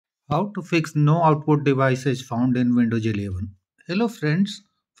How to fix no output devices found in Windows 11. Hello friends,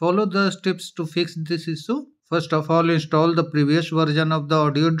 follow the steps to fix this issue. First of all, install the previous version of the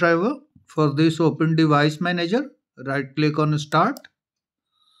audio driver. For this, open Device Manager. Right click on Start.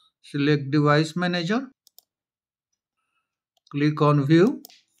 Select Device Manager. Click on View.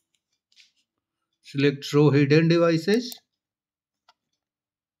 Select Show Hidden Devices.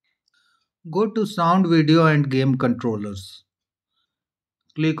 Go to Sound, Video and Game Controllers.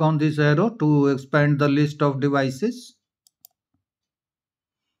 Click on this arrow to expand the list of devices.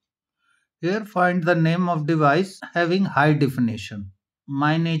 Here find the name of device having high definition.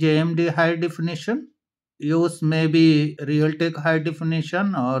 Mine is AMD high definition. Yours may be Realtek high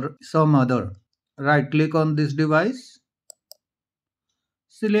definition or some other. Right click on this device.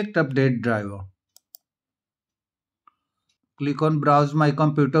 Select Update Driver. Click on Browse My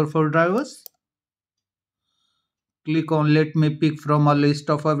Computer for drivers. Click on Let me pick from a list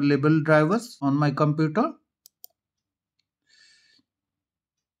of available drivers on my computer.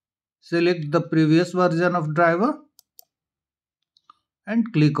 Select the previous version of driver and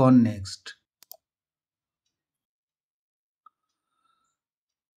click on Next.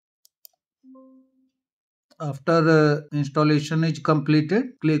 After installation is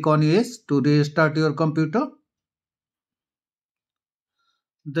completed, click on Yes to restart your computer.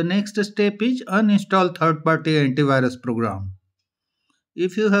 The next step is uninstall third-party antivirus program.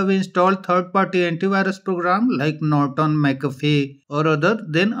 If you have installed third-party antivirus program like Norton, McAfee or other,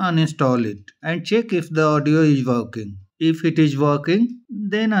 then uninstall it and check if the audio is working. If it is working,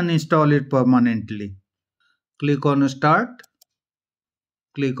 then uninstall it permanently. Click on Start.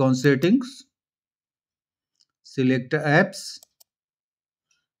 Click on Settings. Select Apps.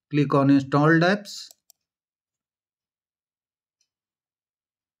 Click on Installed Apps.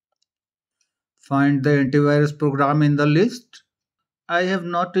 Find the antivirus program in the list. I have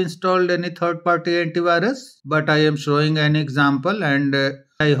not installed any third-party antivirus, but I am showing an example and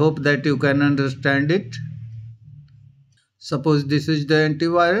I hope that you can understand it. Suppose this is the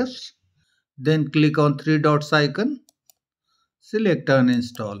antivirus. Then click on three dots icon. Select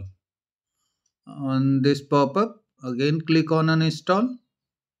Uninstall. On this pop-up, again click on Uninstall.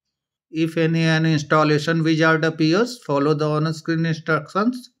 If any uninstallation wizard appears, follow the on-screen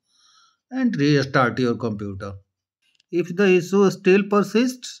instructions and restart your computer. If the issue still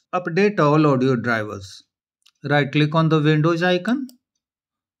persists, update all audio drivers. Right click on the Windows icon.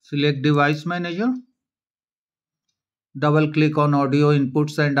 Select Device Manager. Double click on Audio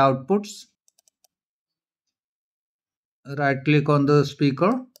Inputs and Outputs. Right click on the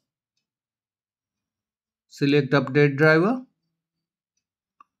speaker. Select Update Driver.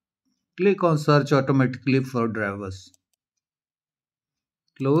 Click on Search automatically for drivers.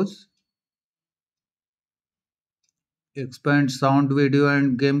 Close. Expand Sound, Video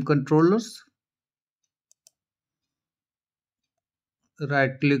and Game Controllers.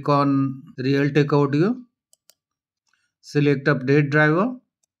 Right click on Realtek Audio. Select Update Driver.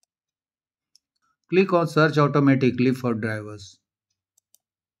 Click on Search automatically for drivers.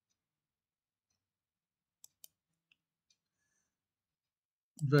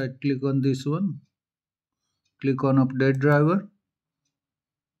 Right click on this one. Click on Update Driver.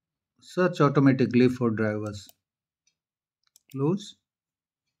 Search automatically for drivers. Close.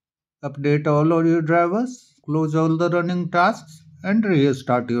 Update all audio drivers. Close all the running tasks and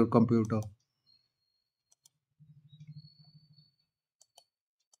restart your computer.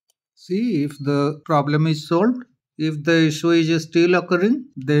 See if the problem is solved. If the issue is still occurring,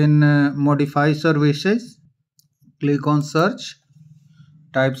 then modify services. Click on Search.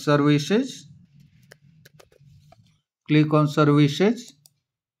 Type Services. Click on Services.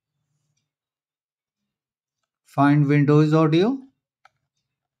 Find Windows Audio.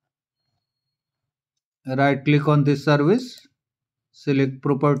 Right click on this service. Select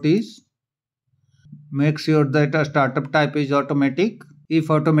Properties. Make sure that a startup type is automatic. If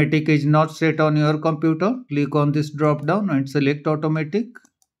automatic is not set on your computer, click on this drop down and select automatic.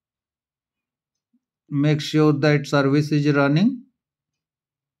 Make sure that service is running.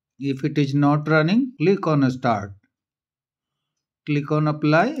 If it is not running, click on Start. Click on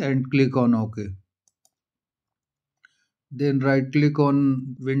Apply and click on OK. Then right click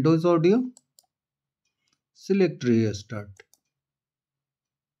on Windows Audio. Select Restart.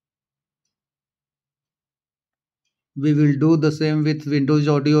 We will do the same with Windows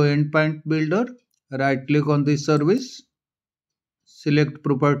Audio Endpoint Builder. Right click on this service. Select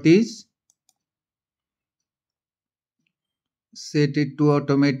Properties. Set it to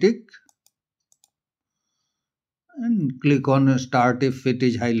automatic. And click on Start if it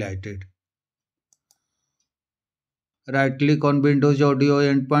is highlighted. Right click on Windows Audio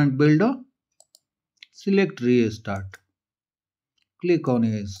Endpoint Builder. Select Restart. Click on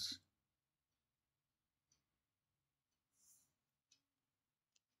Yes.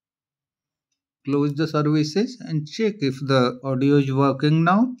 Close the services and check if the audio is working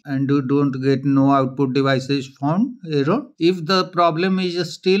now and you don't get no output devices found error. If the problem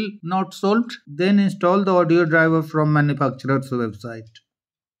is still not solved, then install the audio driver from manufacturer's website.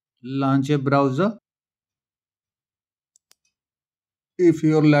 Launch a browser. If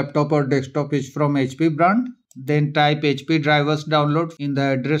your laptop or desktop is from HP brand, then type HP drivers download in the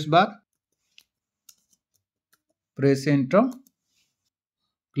address bar. Press enter.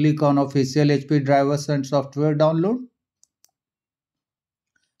 Click on official HP drivers and software download.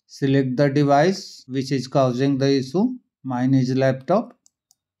 Select the device which is causing the issue. Mine is laptop.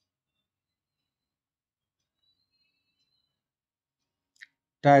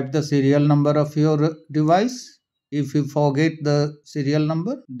 Type the serial number of your device. If you forget the serial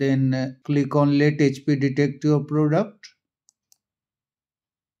number, then click on Let HP detect your product.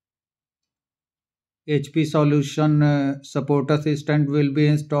 HP Solution Support Assistant will be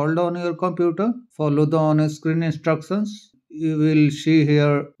installed on your computer. Follow the on-screen instructions. You will see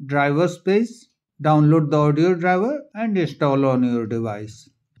here drivers page. Download the audio driver and install on your device.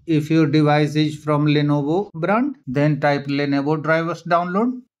 If your device is from Lenovo brand, then type Lenovo drivers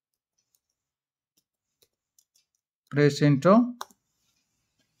download. Press enter.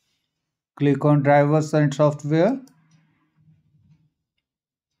 Click on drivers and software.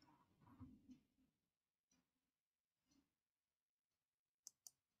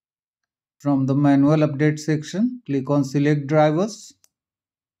 From the manual update section, click on select drivers.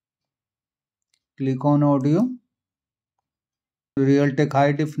 Click on audio. Realtek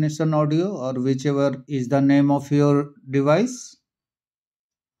high definition audio or whichever is the name of your device.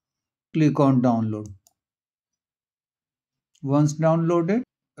 Click on download. Once downloaded,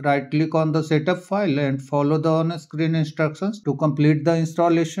 right click on the setup file and follow the on-screen instructions to complete the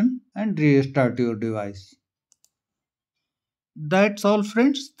installation and restart your device. That's all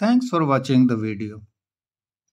friends. Thanks for watching the video.